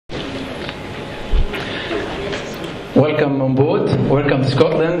welcome on board. Welcome to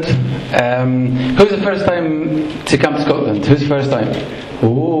Scotland. Who's the first time to come to Scotland? Who's the first time?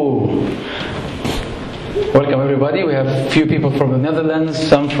 Ooh. Welcome everybody. We have a few people from the Netherlands,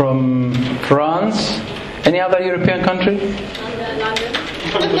 some from France. Any other European country? London.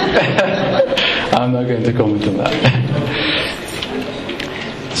 I'm not going to comment on that.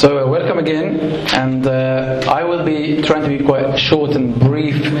 So welcome again, and I will be trying to be quite short and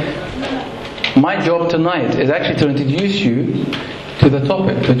brief. My job tonight is actually to introduce you to the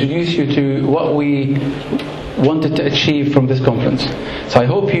topic, to introduce you to what we wanted to achieve from this conference. So I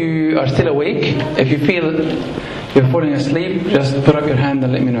hope you are still awake. If you feel you're falling asleep, just put up your hand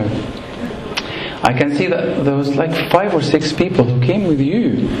and let me know. I can see that there was like 5 or 6 people who came with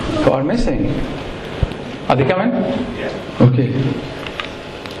you who are missing. Are they coming? Yeah. Okay.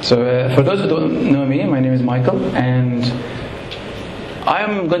 So for those who don't know me, my name is Michael, and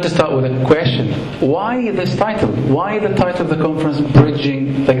I'm going to start with a question. Why this title? Why the title of the conference,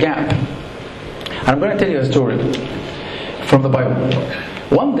 Bridging the Gap? And I'm going to tell you a story from the Bible.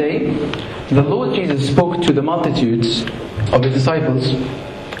 One day, the Lord Jesus spoke to the multitudes of the disciples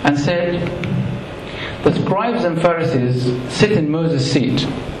and said, the scribes and Pharisees sit in Moses' seat.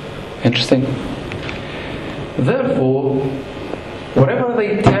 Interesting. Therefore, whatever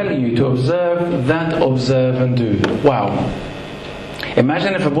they tell you to observe, that observe and do. Wow.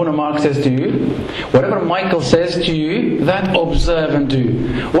 Imagine if Abuna Mark says to you, whatever Michael says to you, that observe and do.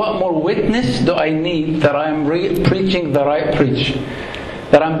 What more witness do I need that I'm preaching the right preach?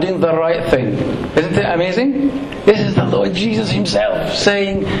 That I'm doing the right thing? Isn't it amazing? This is the Lord Jesus Himself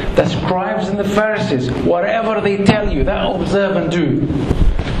saying, the scribes and the Pharisees, whatever they tell you, that observe and do.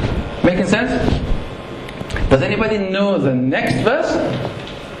 Making sense? Does anybody know the next verse?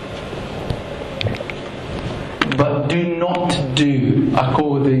 But do not do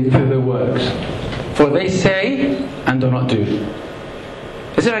according to the works, for they say and do not do.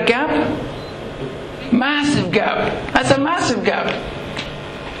 Is there a gap? Massive gap. That's a massive gap.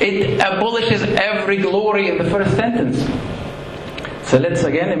 It abolishes every glory in the first sentence. So let's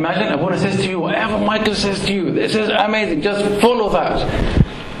again imagine Abuna says to you, whatever Michael says to you, this is amazing, just follow that.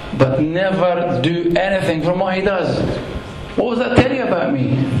 But never do anything from what he does. What does that tell you about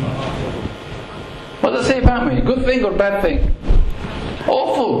me? What does it say about me? Good thing or bad thing?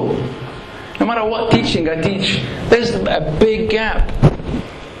 Awful. No matter what teaching I teach, there's a big gap.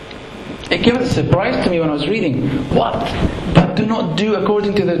 It came as a surprise to me when I was reading. What? But do not do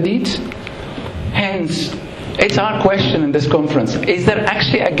according to their deeds? Hence, it's our question in this conference. Is there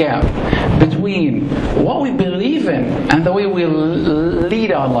actually a gap between what we believe in and the way we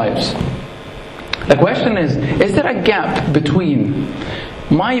lead our lives? The question is there a gap between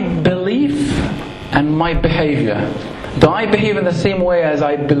my belief and my behavior? Do I behave in the same way as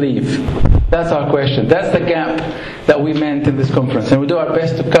I believe? That's our question. That's the gap that we meant in this conference. And we'll do our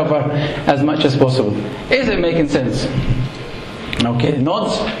best to cover as much as possible. Is it making sense? Okay,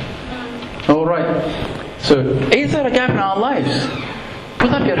 nods? Alright. So, is there a gap in our lives?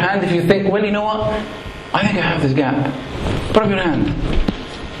 Put up your hand if you think, well, you know what? I think I have this gap. Put up your hand.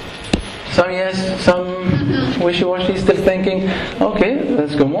 Some yes, some wishy-washy, still thinking, okay,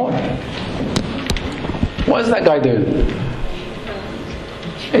 let's go more. What is that guy doing?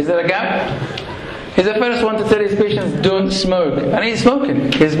 Is there a gap? He's the first one to tell his patients, don't smoke. And he's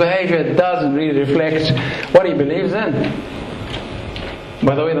smoking. His behavior doesn't really reflect what he believes in.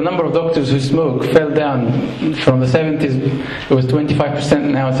 By the way, the number of doctors who smoke fell down from the 70s. It was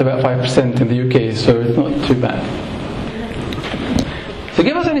 25%, now it's about 5% in the UK, so it's not too bad. So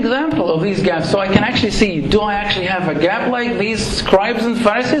give us an example of these gaps so I can actually see, do I actually have a gap like these scribes and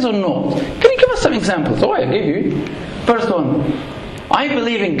Pharisees or not? Can you give us some examples? Oh, I gave you. First one, I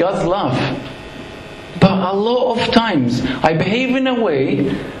believe in God's love. But a lot of times I behave in a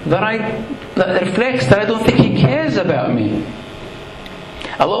way that reflects that I don't think He cares about me.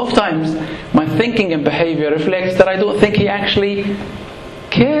 A lot of times, my thinking and behavior reflects that I don't think He actually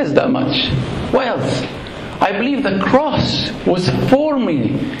cares that much. What else? I believe the cross was for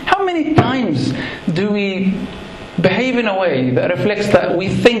me. How many times do we behave in a way that reflects that we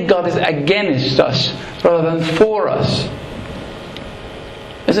think God is against us rather than for us?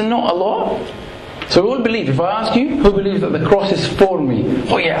 Is it not a lot? So we all believe, if I ask you, who believes that the cross is for me?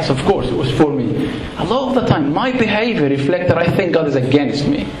 Oh yes, of course it was for me. A lot of the time, my behavior reflects that I think God is against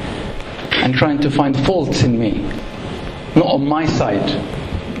me and trying to find faults in me, not on my side.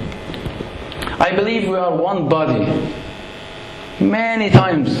 I believe we are one body. Many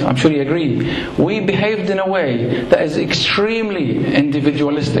times, I'm sure you agree, we behaved in a way that is extremely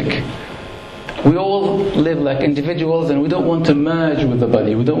individualistic. We all live like individuals and we don't want to merge with the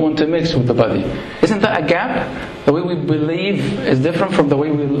body. We don't want to mix with the body. Isn't that a gap? The way we believe is different from the way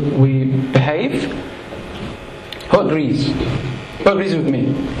we behave? Who agrees? Who agrees with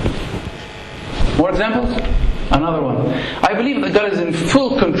me? More examples? Another one. I believe that God is in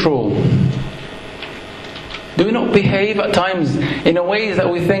full control. Do we not behave at times in a ways that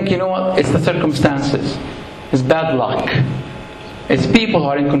we think, you know what, it's the circumstances. It's bad luck. It's people who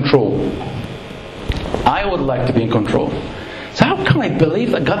are in control. I would like to be in control. So how can I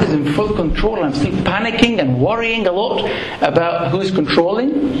believe that God is in full control and I'm still panicking and worrying a lot about who's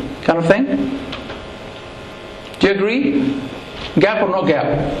controlling, kind of thing? Do you agree? Gap or no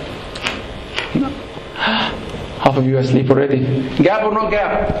gap? No. Half of you are asleep already. Gap or no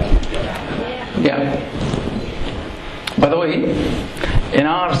gap? Gap. By the way, in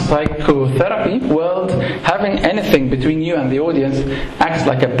our psychotherapy world, having anything between you and the audience acts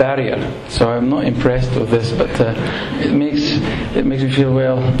like a barrier. So I'm not impressed with this, but it makes me feel,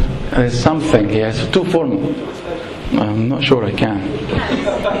 well, there's something here. It's too formal. I'm not sure I can.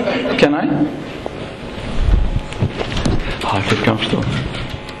 Can I? Oh, I feel comfortable.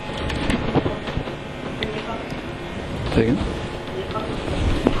 Say again?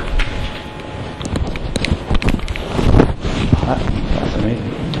 That's amazing.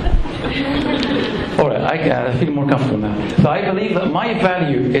 Alright, I feel more comfortable now. So I believe that my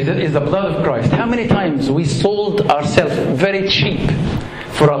value is the blood of Christ. How many times we sold ourselves very cheap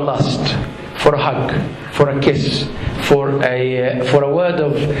for a lust, for a hug, for a kiss, for a word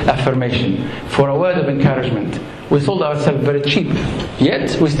of affirmation, for a word of encouragement. We sold ourselves very cheap.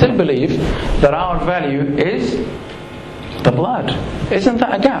 Yet we still believe that our value is the blood. Isn't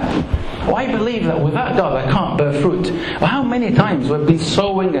that a gap? Well, I believe that without God I can't bear fruit. Well, how many times we've been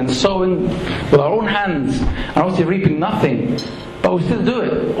sowing and sowing with our own hands and obviously reaping nothing, but we still do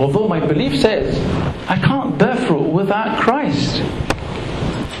it, although my belief says I can't bear fruit without Christ.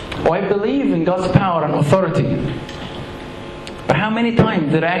 Well, I believe in God's power and authority, but how many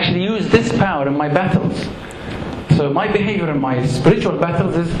times did I actually use this power in my battles? So my behavior in my spiritual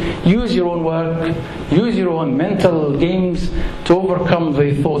battles is use your own work, use your own mental games to overcome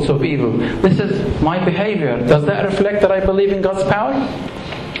the thoughts of evil. This is my behavior. Does that reflect that I believe in God's power?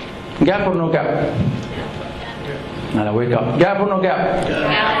 Gap or no gap? Now wake up. Gap or no gap?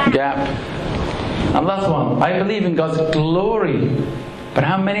 Gap. And last one. I believe in God's glory. But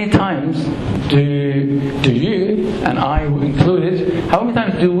how many times do you, and I included, how many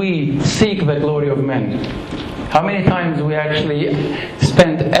times do we seek the glory of men? How many times do we actually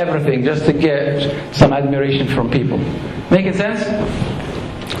spend everything just to get some admiration from people? Making sense?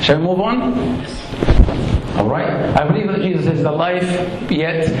 Shall we move on? Alright. I believe that Jesus is the life,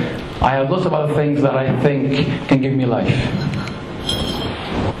 yet I have lots of other things that I think can give me life.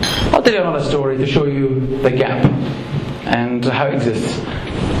 I'll tell you another story to show you the gap and how it exists.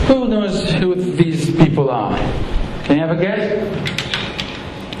 Who knows who these people are? Can you have a guess?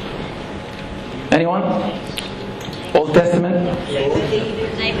 Anyone? Old Testament?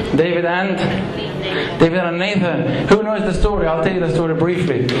 David and Nathan. Who knows the story? I'll tell you the story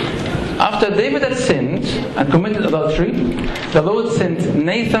briefly. After David had sinned and committed adultery, the Lord sent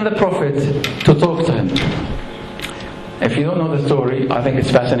Nathan the prophet to talk to him. If you don't know the story, I think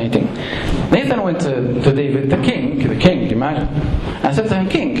it's fascinating. Nathan went to David, the king, imagine, and said to him,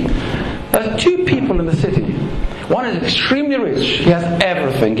 King, there are two people in the city. One is extremely rich. He has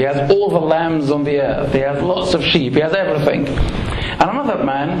everything. He has all the lambs on the earth. He has lots of sheep. He has everything. And another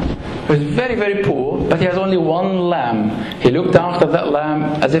man who is very, very poor, but he has only one lamb. He looked after that lamb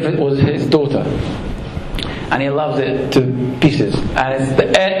as if it was his daughter. And he loves it to pieces. And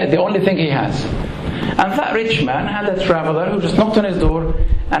it's the only thing he has. And that rich man had a traveler who just knocked on his door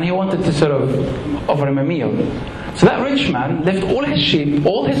and he wanted to sort of offer him a meal. So that rich man left all his sheep,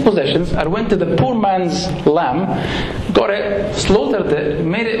 all his possessions, and went to the poor man's lamb, got it, slaughtered it,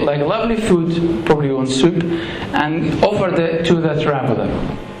 made it like lovely food, probably on soup, and offered it to the traveler.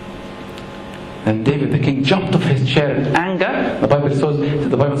 Then David the king jumped off his chair in anger. The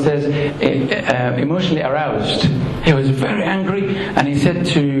Bible says emotionally aroused. He was very angry and he said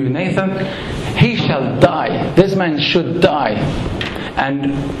to Nathan, he shall die. This man should die.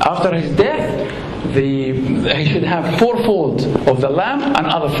 And after his death, he should have fourfold of the lamb and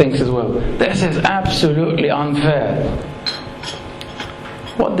other things as well. This is absolutely unfair.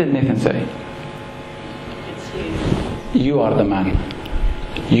 What did Nathan say? You are the man.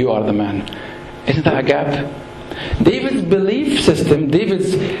 You are the man. Isn't that a gap? David's belief system,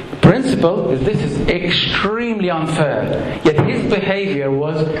 David's principle is this is extremely unfair. Yet his behavior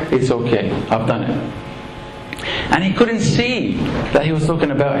was, it's okay, I've done it. And he couldn't see that he was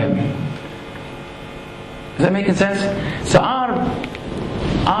talking about him. Is that making sense? So our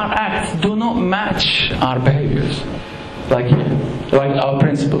acts do not match our behaviors, like our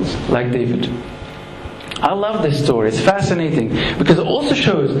principles, like David. I love this story. It's fascinating because it also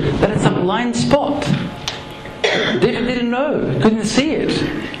shows that it's a blind spot. David didn't know, he couldn't see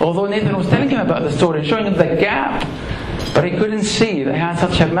it. Although Nathan was telling him about the story and showing him the gap, but he couldn't see that he had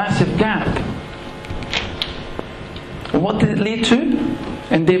such a massive gap. What did it lead to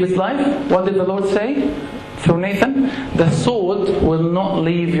in David's life? What did the Lord say through Nathan? The sword will not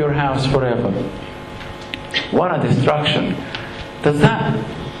leave your house forever. What a destruction. Does that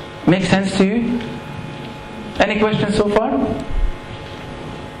make sense to you? Any questions so far?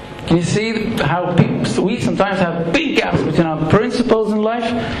 Can you see how we sometimes have big gaps between our principles in life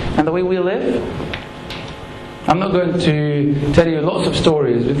and the way we live? I'm not going to tell you lots of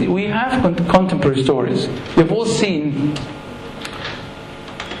stories, but we have contemporary stories. We've all seen,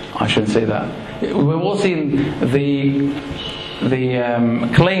 I shouldn't say that, we've all seen the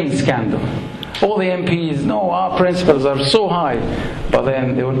claim scandal. All the MPs, no, our principles are so high, but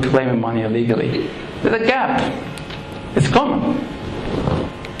then they were claiming money illegally. There's a gap. It's common.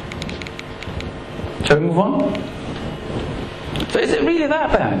 Shall we move on? So is it really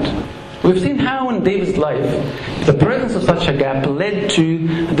that bad? We've seen how in David's life the presence of such a gap led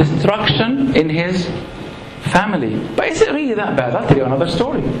to destruction in his family. But is it really that bad? I'll tell you another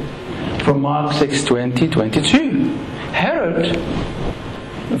story. From Mark 6:20-22. Herod,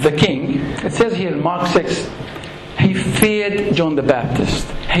 the king, it says here in Mark 6, he feared John the Baptist.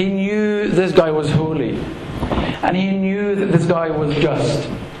 He knew this guy was holy. And he knew that this guy was just.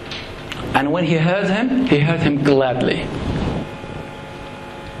 And when he heard him gladly.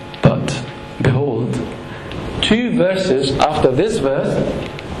 But, behold, 2 verses after this verse,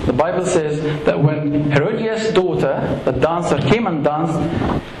 the Bible says that when Herodias' daughter, the dancer, came and danced,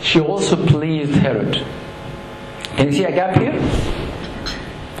 she also pleased Herod. Can you see a gap here?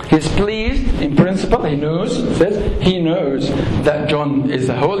 He's pleased in principle, he knows that John is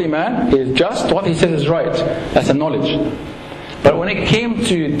a holy man, he is just, what he says is right. That's a knowledge. But when it came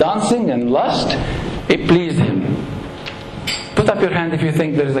to dancing and lust, it pleased him. Put up your hand if you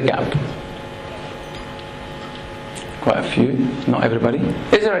think there is a gap. Quite a few, not everybody.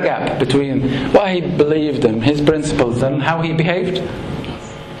 Is there a gap between what he believed in, his principles, and how he behaved?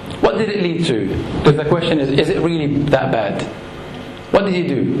 What did it lead to? Because the question is it really that bad? What did he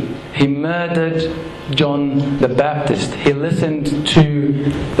do? He murdered John the Baptist. He listened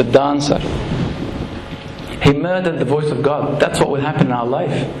to the dancer. He murdered the voice of God. That's what will happen in our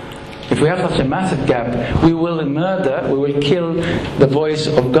life. If we have such a massive gap, we will kill the voice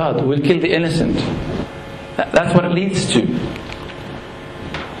of God. We'll kill the innocent. That's what it leads to.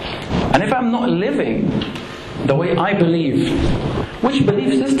 And if I'm not living the way I believe, which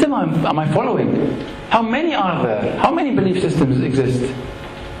belief system am I following? How many are there? How many belief systems exist?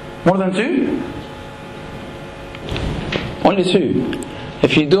 More than 2? Only 2.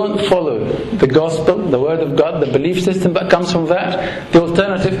 If you don't follow the gospel, the word of God, the belief system that comes from that, the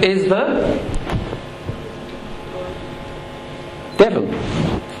alternative is the devil.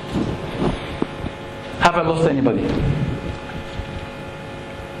 Have I lost anybody?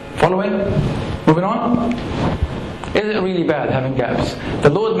 Following? Moving on? Is it really bad having gaps? The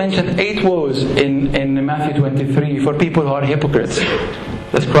Lord mentioned 8 woes in Matthew 23 for people who are hypocrites,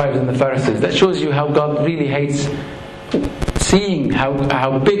 the scribes and the Pharisees. That shows you how God really hates seeing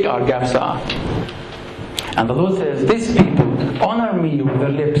how big our gaps are. And the Lord says, these people honor me with their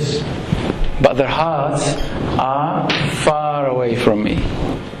lips, but their hearts are far away from me.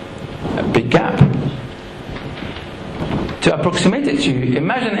 A big gap. To approximate it to you,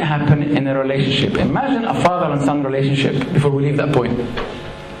 imagine it happen in a relationship. Imagine a father and son relationship before we leave that point.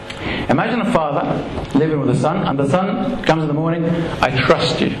 Imagine a father living with a son, and the son comes in the morning, I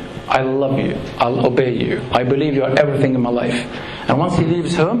trust you, I love you, I'll obey you, I believe you are everything in my life. And once he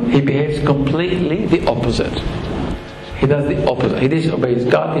leaves home, he behaves completely the opposite. He does the opposite. He disobeys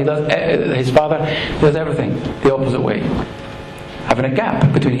God, he does his father, he does everything the opposite way. Having a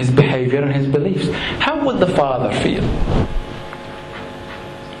gap between his behavior and his beliefs. How would the father feel?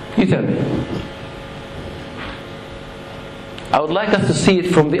 You tell me. I would like us to see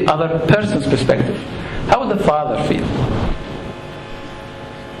it from the other person's perspective. How would the father feel?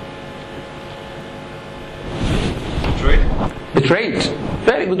 Betrayed. Betrayed.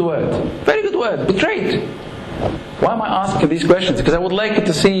 Very good word. Very good word. Betrayed. Why am I asking these questions? Because I would like you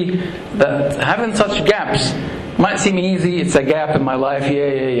to see that having such gaps might seem easy. It's a gap in my life.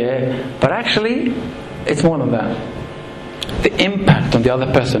 Yeah. But actually, it's more than that. The impact on the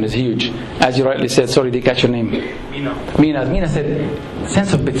other person is huge. As you rightly said, sorry, did I catch your name? Mina said,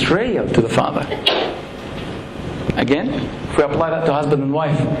 sense of betrayal to the father. Again, if we apply that to husband and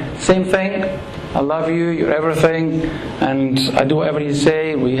wife, same thing. I love you, you're everything, and I do whatever you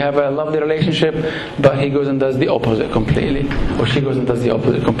say. We have a lovely relationship, but he goes and does the opposite completely. Or she goes and does the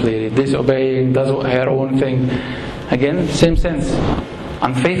opposite completely. Disobeying, does her own thing. Again, same sense.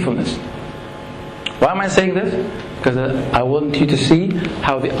 Unfaithfulness. Why am I saying this? Because I want you to see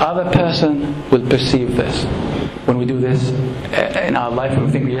how the other person will perceive this. When we do this in our life, and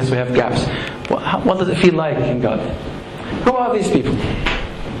we think, yes, we have gaps. What does it feel like in God? Who are these people?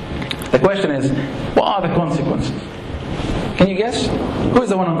 The question is, what are the consequences? Can you guess? Who is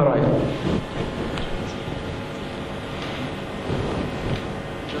the one on the right?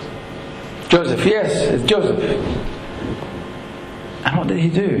 Joseph. Yes, it's Joseph. And what did he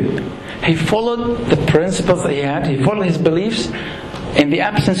do? He followed the principles that he had. He followed his beliefs in the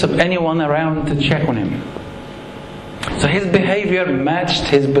absence of anyone around to check on him. So his behavior matched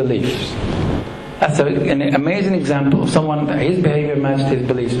his beliefs. That's an amazing example of someone that his behavior matched his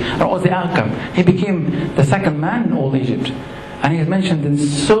beliefs. And what was the outcome? He became the second man in all Egypt. And he is mentioned in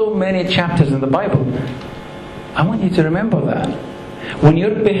so many chapters in the Bible. I want you to remember that. When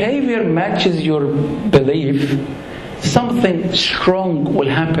your behavior matches your belief, something strong will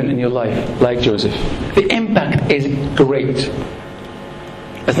happen in your life, like Joseph. The impact is great.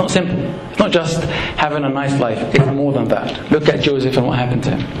 It's not simple. It's not just having a nice life. It's more than that. Look at Joseph and what happened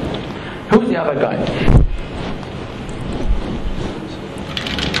to him. Who's the other guy?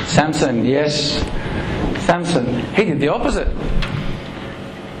 Samson, yes. Samson. He did the opposite.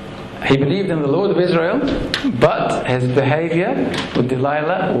 He believed in the Lord of Israel, but his behavior with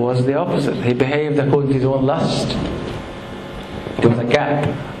Delilah was the opposite. He behaved according to his own lust. There was a gap,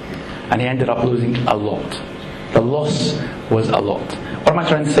 and he ended up losing a lot. The loss was a lot. What am I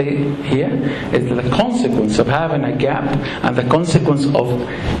trying to say here? Is that the consequence of having a gap and the consequence of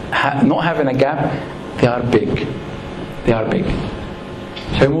not having a gap, they are big. They are big.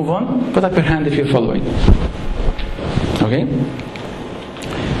 Shall we move on? Put up your hand if you're following. Okay?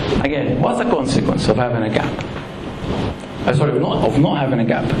 Again, what's the consequence of having a gap? Of not having a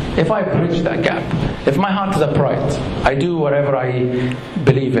gap. If I bridge that gap, if my heart is upright, I do whatever I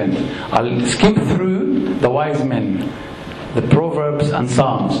believe in. I'll skim through the wise men, the Proverbs and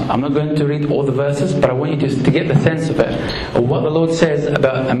Psalms. I'm not going to read all the verses, but I want you just to get the sense of it, of what the Lord says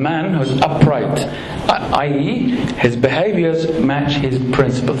about a man who's upright, i.e. his behaviors match his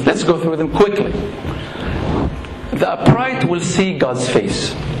principles. Let's go through them quickly. The upright will see God's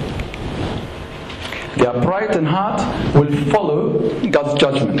face. The upright in heart will follow God's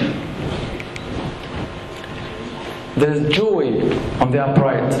judgment. There is joy on the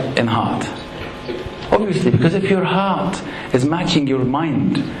upright in heart. Obviously, because if your heart is matching your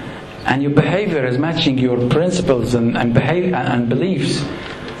mind and your behavior is matching your principles and beliefs,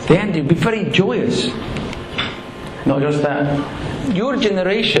 then you'll be very joyous. Not just that. Your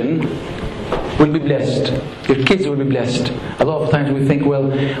generation will be blessed. Your kids will be blessed. A lot of times we think,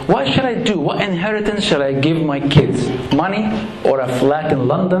 well, what should I do? What inheritance shall I give my kids? Money? Or a flat in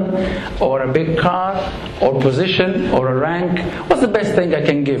London? Or a big car? Or position? Or a rank? What's the best thing I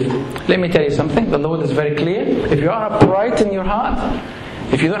can give? Let me tell you something. The Lord is very clear. If you are upright in your heart,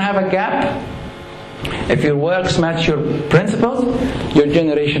 if you don't have a gap, if your works match your principles, your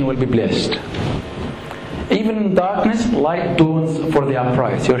generation will be blessed. Even in darkness, light dawns for the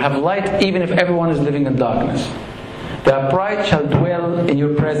upright. You'll have light even if everyone is living in darkness. The upright shall dwell in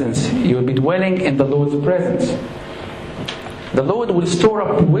your presence. You will be dwelling in the Lord's presence. The Lord will store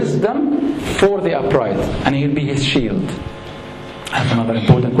up wisdom for the upright, and He'll be his shield. That's another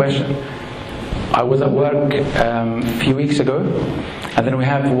important question. I was at work a few weeks ago, and then we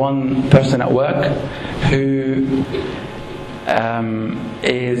have one person at work who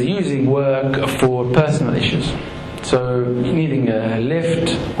is using work for personal issues. So needing a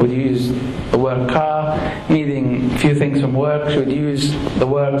lift, would use the work car. Needing a few things from work, she would use the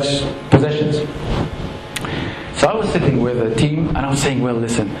work's possessions. So I was sitting with a team and I was saying, well,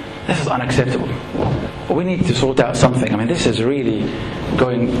 listen, this is unacceptable. We need to sort out something. I mean, this is really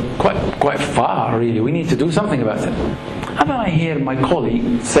going quite far, really. We need to do something about it. And then I hear my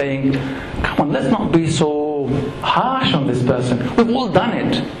colleague saying, come on, let's not be so harsh on this person. We've all done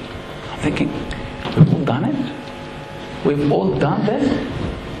it. I'm thinking, we've all done it? We've all done this?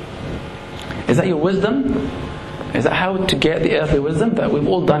 Is that your wisdom? Is that how to get the earthly wisdom? That we've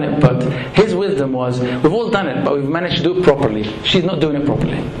all done it, but his wisdom was, we've all done it, but we've managed to do it properly. She's not doing it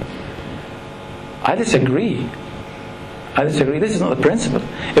properly. I disagree. This is not the principle.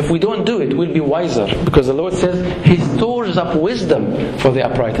 If we don't do it, we'll be wiser. Because the Lord says He stores up wisdom for the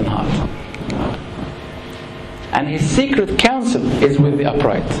upright in heart. And His secret counsel is with the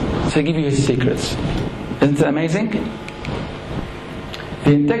upright. So He'll give you His secrets. Isn't it amazing?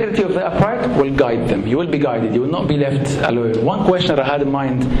 The integrity of the upright will guide them. You will be guided. You will not be left alone. One question that I had in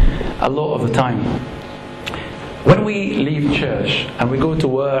mind a lot of the time. When we leave church and we go to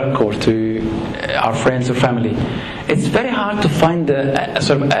work or to our friends or family, it's very hard to find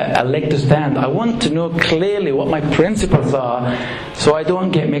a leg to stand. I want to know clearly what my principles are so I don't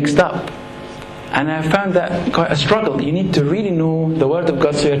get mixed up. And I found that quite a struggle. You need to really know the Word of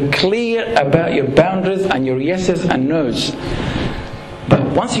God so you're clear about your boundaries and your yeses and nos. But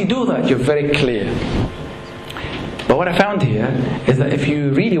once you do that, you're very clear. But what I found here is that if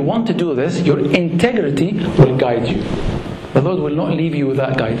you really want to do this, your integrity will guide you. The Lord will not leave you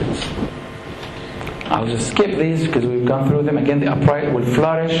without guidance. I'll just skip these because we've gone through them. Again, the upright will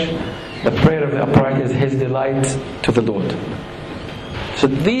flourish. The prayer of the upright is his delight to the Lord. So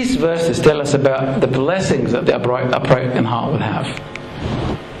these verses tell us about the blessings that the upright in heart will have.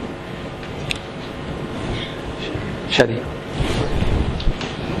 Shadi.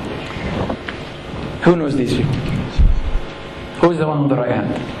 Who knows these people? Who is the one on the right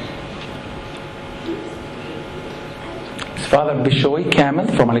hand? His father Bishoy Camel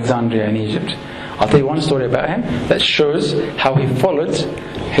from Alexandria in Egypt. I'll tell you one story about him that shows how he followed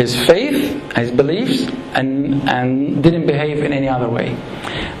his faith, his beliefs, and didn't behave in any other way.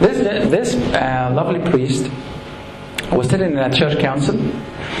 This lovely priest was sitting in a church council,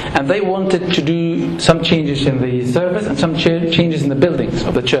 and they wanted to do some changes in the service and some changes in the buildings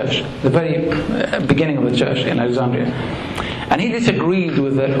of the church, the very beginning of the church in Alexandria. And he disagreed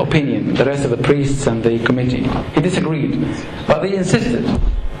with the opinion, the rest of the priests and the committee. He disagreed, but they insisted.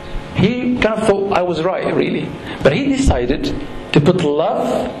 He kind of thought I was right, really. But he decided to put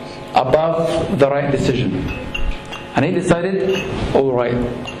love above the right decision. And he decided, all right,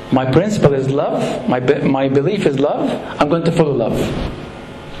 my principle is love, my belief is love, I'm going to follow love.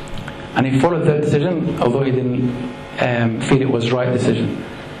 And he followed that decision, although he didn't feel it was the right decision.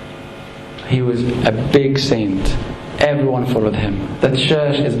 He was a big saint. Everyone followed him. The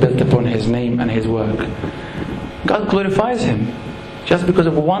church is built upon his name and his work. God glorifies him just because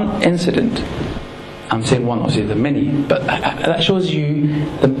of one incident. I'm saying one, obviously there are many, but that shows you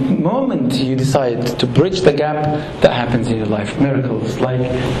the moment you decide to bridge the gap that happens in your life. Miracles. Like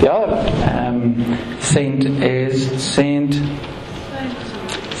the other saint is Saint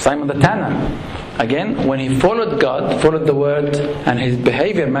Simon the Tanner. Again, when he followed God, followed the word, and his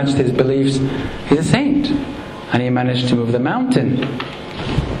behavior matched his beliefs, he's a saint. And he managed to move the mountain.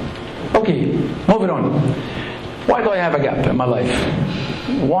 Okay, moving on. Why do I have a gap in my life?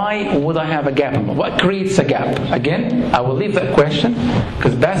 Why would I have a gap? What creates a gap? Again, I will leave that question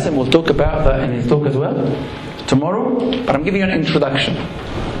because Basim will talk about that in his talk as well tomorrow, but I'm giving you an introduction.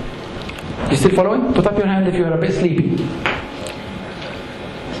 You still following? Put up your hand if you're a bit sleepy.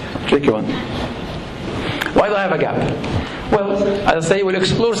 Tricky one. Why do I have a gap? Well, as I say, we'll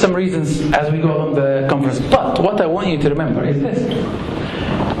explore some reasons as we go along the conference. But what I want you to remember is this.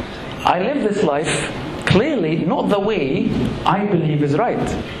 I live this life clearly not the way I believe is right.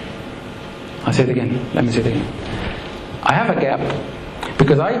 I'll say it again. Let me say it again. I have a gap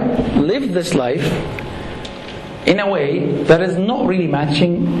because I live this life in a way that is not really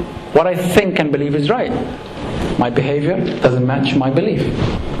matching what I think and believe is right. My behavior doesn't match my belief.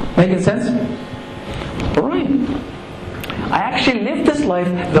 Making sense? Right. I actually live this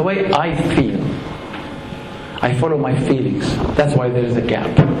life the way I feel. I follow my feelings. That's why there is a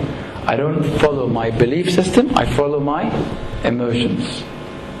gap. I don't follow my belief system, I follow my emotions.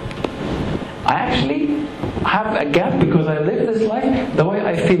 I actually have a gap because I live this life the way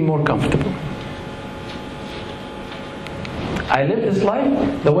I feel more comfortable. I live this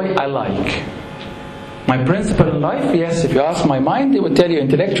life the way I like. My principle in life, yes, if you ask my mind, it would tell you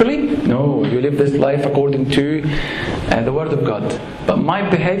intellectually, no, you live this life according to the Word of God. But my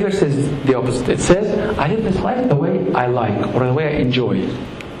behavior says the opposite. It says, I live this life the way I like, or the way I enjoy.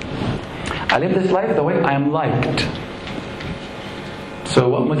 I live this life the way I am liked. So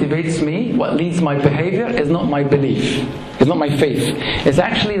what motivates me, what leads my behavior is not my belief. It's not my faith. It's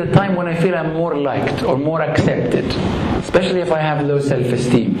actually the time when I feel I'm more liked or more accepted. Especially if I have low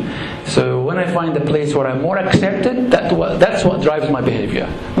self-esteem. So when I find a place where I'm more accepted, that's what drives my behavior.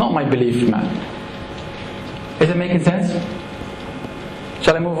 Not my belief, man. Is it making sense?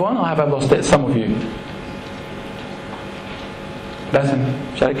 Shall I move on or have I lost it? Some of you.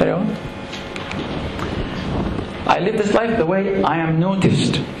 Basim, shall I carry on? I live this life the way I am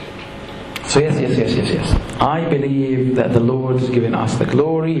noticed. So yes. I believe that the Lord has given us the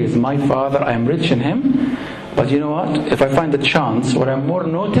glory. He is my Father. I am rich in Him. But you know what? If I find a chance where I'm more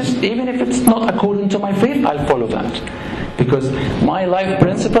noticed, even if it's not according to my faith, I'll follow that. Because my life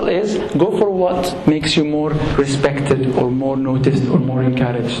principle is go for what makes you more respected or more noticed or more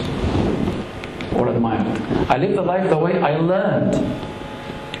encouraged or admired. I live the life the way I learned.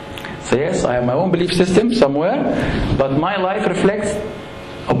 So yes, I have my own belief system somewhere, but my life reflects,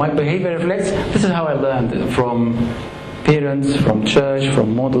 or my behavior reflects, this is how I learned from parents, from church,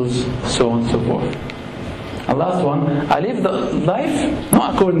 from models, so on and so forth. And last one, I live the life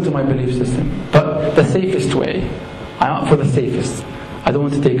not according to my belief system, but the safest way. I'm up for the safest. I don't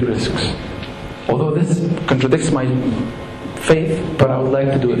want to take risks. Although this contradicts my faith, but I would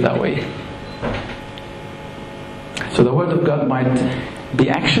like to do it that way. So the Word of God might be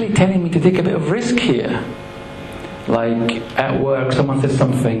actually telling me to take a bit of risk here. Like at work, someone says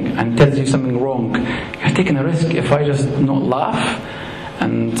something and tells you something wrong. You're taking a risk. If I just not laugh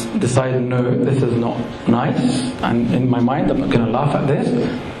and decide, no, this is not nice, and in my mind I'm not going to laugh at this.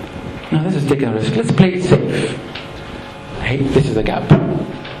 No, this is taking a risk. Let's play it safe. Hey, this is a gap.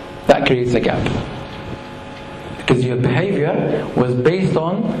 That creates a gap. Because your behavior was based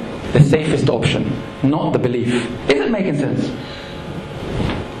on the safest option, not the belief. Is it making sense?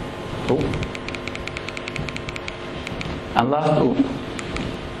 Oh. And last,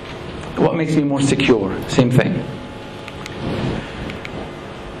 what makes me more secure? Same thing.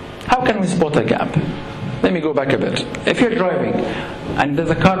 How can we spot a gap? Let me go back a bit. If you're driving and there's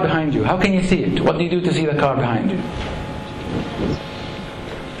a car behind you, how can you see it? What do you do to see the car behind you?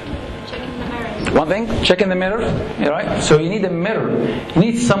 Checking the mirror. One thing, check in the mirror. Right? So you need a mirror. You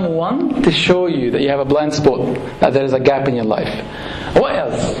need someone to show you that you have a blind spot, that there is a gap in your life. What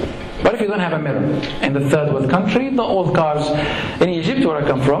else? What if you don't have a mirror? In the third world country, not all cars, in Egypt where I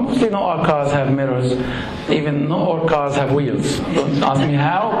come from, see, not all cars have mirrors. Even not all cars have wheels. Don't ask me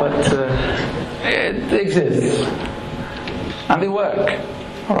how, but it exists. And they work.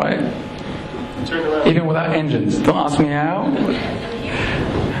 Alright? Even without engines. Don't ask me how.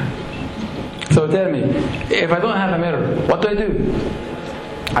 So tell me, if I don't have a mirror, what do?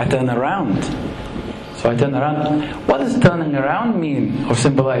 I turn around. So I turn around. What does turning around mean or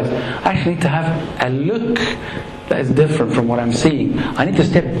symbolize? I actually need to have a look that is different from what I'm seeing. I need to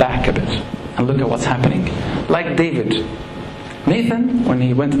step back a bit and look at what's happening. Like David. Nathan, when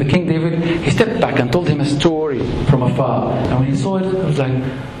he went to the King David, he stepped back and told him a story from afar. And when he saw it, he was like,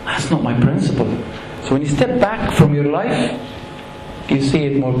 that's not my principle. So when you step back from your life, you see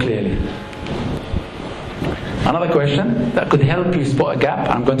it more clearly. Another question that could help you spot a gap.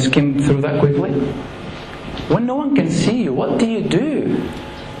 I'm going to skim through that quickly. When no one can see you, what do you do?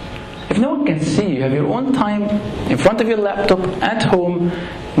 If no one can see you, have your own time in front of your laptop at home,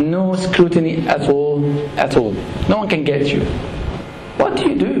 no scrutiny at all. No one can get you. What do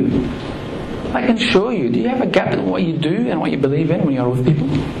you do? I can show you. Do you have a gap in what you do and what you believe in when you're with people?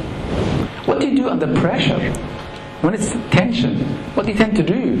 What do you do under pressure? When it's tension, what do you tend to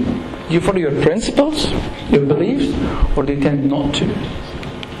do? Do you follow your principles, your beliefs, or do you tend not to?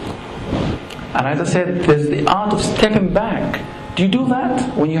 And as I said, there's the art of stepping back. Do you do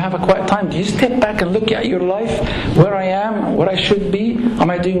that when you have a quiet time? Do you step back and look at your life, where I am, what I should be? Am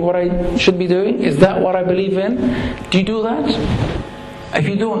I doing what I should be doing? Is that what I believe in? Do you do that? If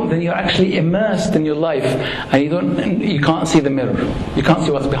you don't, then you're actually immersed in your life and you can't see the mirror. You can't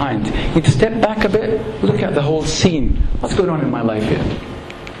see what's behind. You need to step back a bit, look at the whole scene. What's going on in my life here?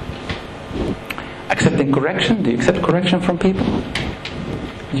 Accepting correction. Do you accept correction from people?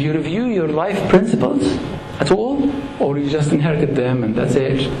 Do you review your life principles at all? Or you just inherited them and that's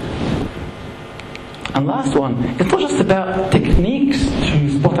it? And last one, it's not just about techniques to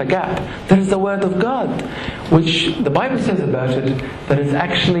spot a gap. There is the Word of God, which the Bible says about it, that is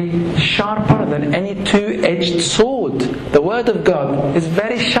actually sharper than any two-edged sword. The Word of God is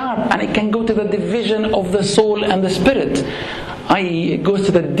very sharp and it can go to the division of the soul and the spirit. I.e., it goes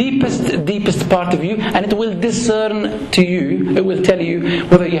to the deepest part of you and it will discern to you, it will tell you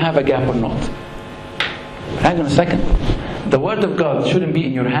whether you have a gap or not. Hang on a second. The Word of God shouldn't be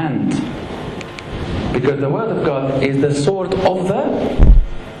in your hand. Because the Word of God is the sword of the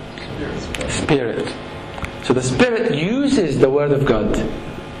Spirit. So the Spirit uses the Word of God.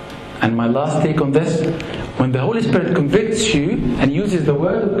 And my last take on this, when the Holy Spirit convicts you and uses the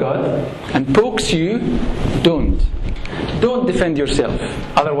Word of God and pokes you, don't defend yourself.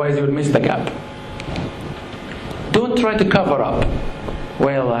 Otherwise you will miss the gap. Don't try to cover up.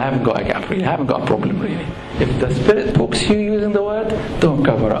 Well, I haven't got a gap really. I haven't got a problem really. If the Spirit pokes you using the Word, don't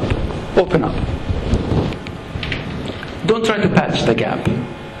cover up. Open up. Don't try to patch the gap.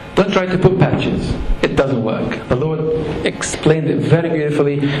 Don't try to put patches. It doesn't work. The Lord explained it very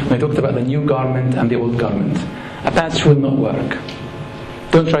beautifully when He talked about the new garment and the old garment. A patch will not work.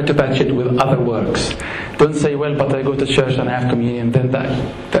 Don't try to patch it with other works. Don't say, well, but I go to church and I have communion, then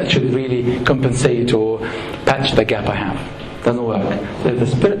that should really compensate or patch the gap I have. Doesn't work. So if the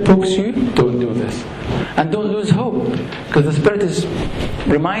Spirit pokes you, don't do this. And don't lose hope, because the Spirit is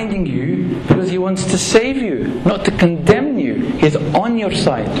reminding you because He wants to save you, not to condemn you. He's on your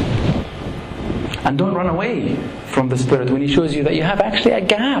side. And don't run away from the Spirit when He shows you that you have actually a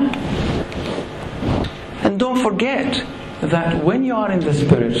gap. And don't forget that when you are in the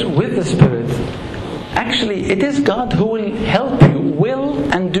Spirit, with the Spirit, actually it is God who will help you,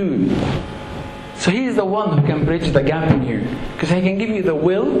 will and do. So He is the one who can bridge the gap in you, because He can give you the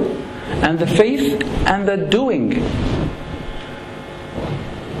will and the faith and the doing.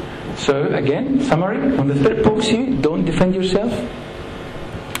 So again, summary, when the Spirit pokes you, don't defend yourself,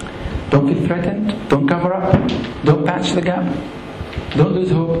 don't feel threatened, don't cover up, don't patch the gap, don't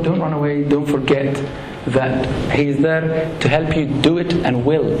lose hope, don't run away, don't forget that He is there to help you do it and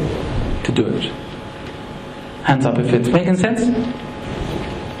will to do it. Hands up if it's making sense.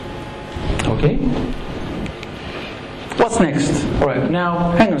 Okay? What's next? Alright,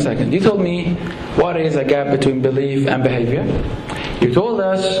 now hang on a second. You told me what is a gap between belief and behavior. You told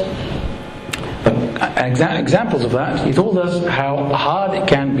us examples of that. You told us how hard it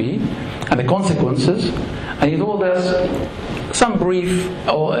can be and the consequences. And you told us some brief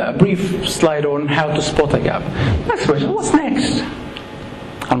slide on how to spot a gap. Next question, what's next?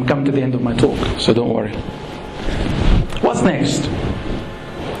 I'm coming to the end of my talk, so don't worry. What's next?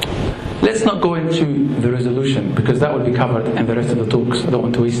 Let's not go into the resolution, because that will be covered in the rest of the talks. I don't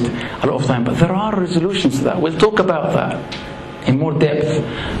want to waste a lot of time, but there are resolutions to that. We'll talk about that in more depth.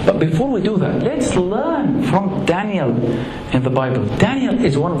 But before we do that, let's learn from Daniel in the Bible. Daniel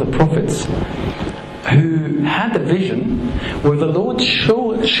is one of the prophets who had a vision where the Lord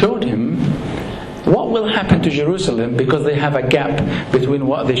showed him what will happen to Jerusalem because they have a gap between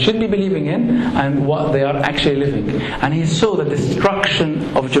what they should be believing in and what they are actually living. And he saw the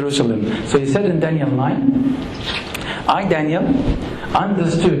destruction of Jerusalem. So he said in Daniel 9, I, Daniel,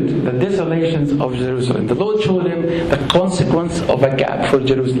 understood the desolations of Jerusalem. The Lord showed him the consequence of a gap for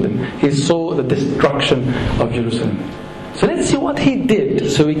Jerusalem. He saw the destruction of Jerusalem. So let's see what he did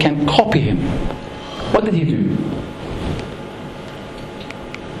so we can copy him. What did he do?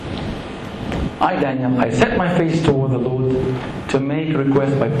 I, Daniel, I set my face toward the Lord to make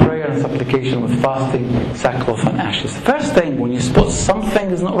request by prayer and supplication with fasting, sackcloth and ashes. First thing, when you spot something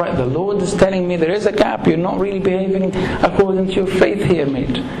is not right, the Lord is telling me there is a gap, you're not really behaving according to your faith here,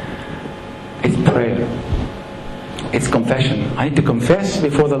 mate. It's prayer. It's confession. I need to confess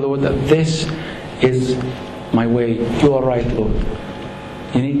before the Lord that this is my way. You are right, Lord.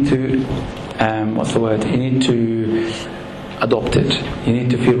 You need to, You need to adopt it. You need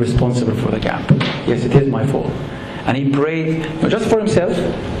to feel responsible for the gap. Yes, it is my fault. And he prayed not just for himself,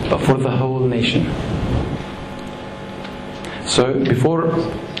 but for the whole nation. So before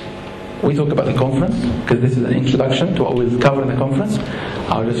we talk about the conference, because this is an introduction to what we'll cover in the conference,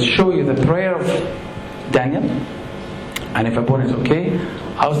 I'll just show you the prayer of Daniel. And if everyone is okay,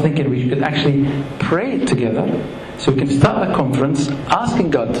 I was thinking we could actually pray it together, so we can start the conference asking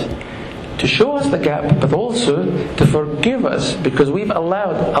God to show us the gap, but also to forgive us, because we've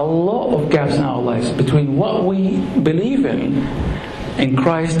allowed a lot of gaps in our lives between what we believe in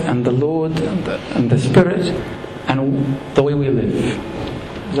Christ and the Lord and the Spirit and the way we live.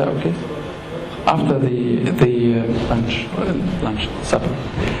 Is that okay? After the lunch, supper.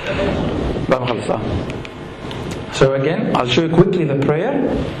 So again, I'll show you quickly the prayer.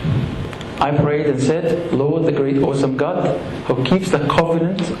 I prayed and said, Lord, the great awesome God who keeps the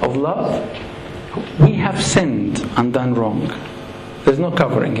covenant of love, we have sinned and done wrong. There's no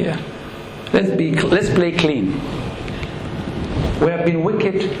covering here. Let's play clean. We have been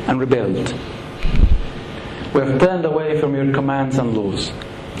wicked and rebelled. We have turned away from your commands and laws.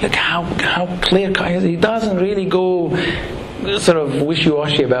 Look how clear he doesn't really go sort of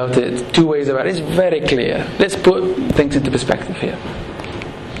wishy-washy about it, two ways about it. It's very clear. Let's put things into perspective here.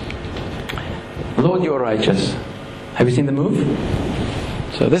 Lord, you are righteous. Have you seen the move?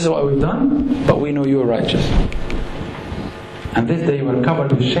 So this is what we've done, but we know you are righteous. And this day we are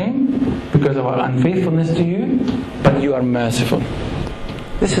covered with shame because of our unfaithfulness to you, but you are merciful.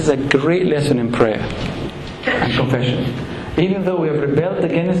 This is a great lesson in prayer and confession. Even though we have rebelled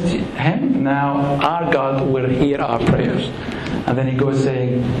against Him, now our God will hear our prayers. And then he goes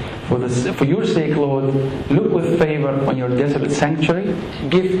saying, for your sake, Lord, look with favor on your desolate sanctuary.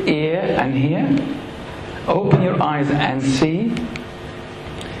 Give ear and hear. Open your eyes and see.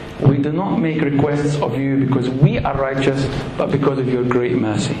 We do not make requests of you because we are righteous, but because of your great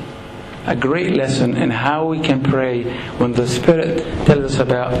mercy. A great lesson in how we can pray when the Spirit tells us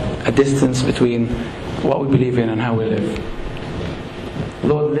about a distance between what we believe in and how we live.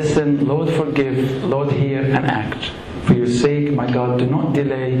 Lord, listen. Lord, forgive. Lord, hear and act. For your sake, my God, do not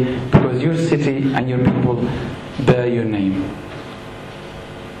delay, because your city and your people bear your name.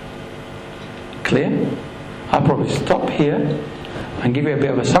 Clear? I'll probably stop here and give you a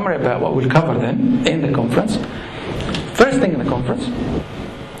bit of a summary about what we'll cover then in the conference. First thing in the conference,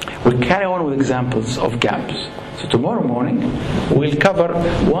 we'll carry on with examples of gaps. So tomorrow morning, we'll cover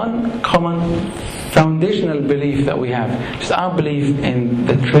one common foundational belief that we have. It's our belief in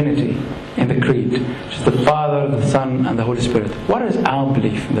the Trinity, in the Creed. Which is the Father, the Son, and the Holy Spirit. What is our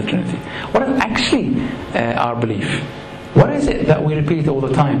belief in the Trinity? What is actually our belief? What is it that we repeat all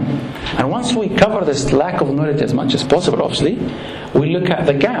the time? And once we cover this lack of knowledge as much as possible, obviously, we look at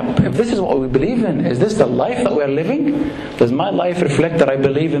the gap. If this is what we believe in, is this the life that we are living? Does my life reflect that I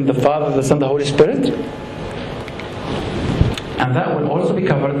believe in the Father, the Son, the Holy Spirit? And that will also be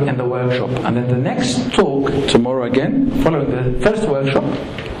covered in the workshop. And then the next talk, tomorrow again, following the first workshop,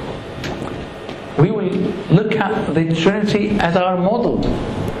 we will look at the Trinity as our model.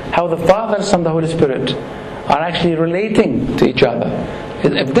 How the Father, Son, the Holy Spirit are actually relating to each other.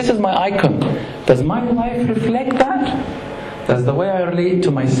 If this is my icon, does my life reflect that? Does the way I relate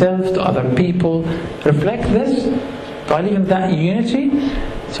to myself, to other people, reflect this? Do I live in that unity?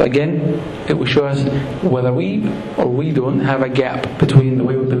 So again, it will show us whether we or we don't have a gap between the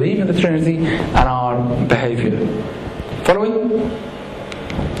way we believe in the Trinity and our behavior. Following?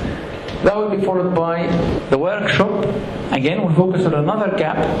 That will be followed by the workshop. Again, we'll focus on another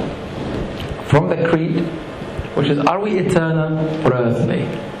gap from the Creed, which is, are we eternal or earthly?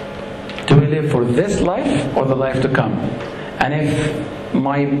 Do we live for this life or the life to come? And if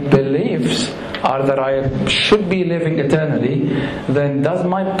my beliefs are that I should be living eternally, then does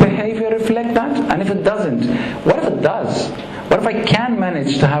my behavior reflect that? And if it doesn't, what if it does? What if I can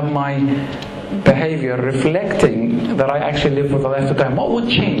manage to have my behavior reflecting that I actually live for the life to come? What would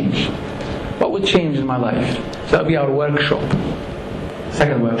change? What would change in my life? So that will be our workshop.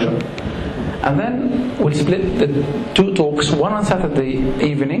 Second workshop. And then we'll split the two talks, one on Saturday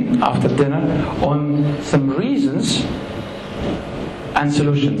evening after dinner on some reasons and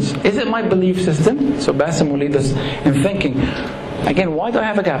solutions. Is it my belief system? So Basim will lead us in thinking, again, why do I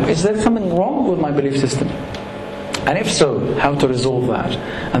have a gap? Is there something wrong with my belief system? And if so, how to resolve that?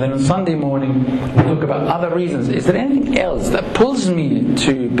 And then on Sunday morning, we talk about other reasons. Is there anything else that pulls me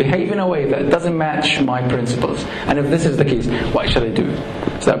to behave in a way that doesn't match my principles? And if this is the case, what should I do?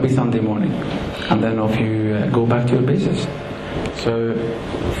 So that'll be Sunday morning. And then off you go back to your basis. So,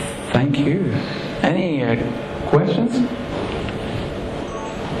 thank you. Any questions?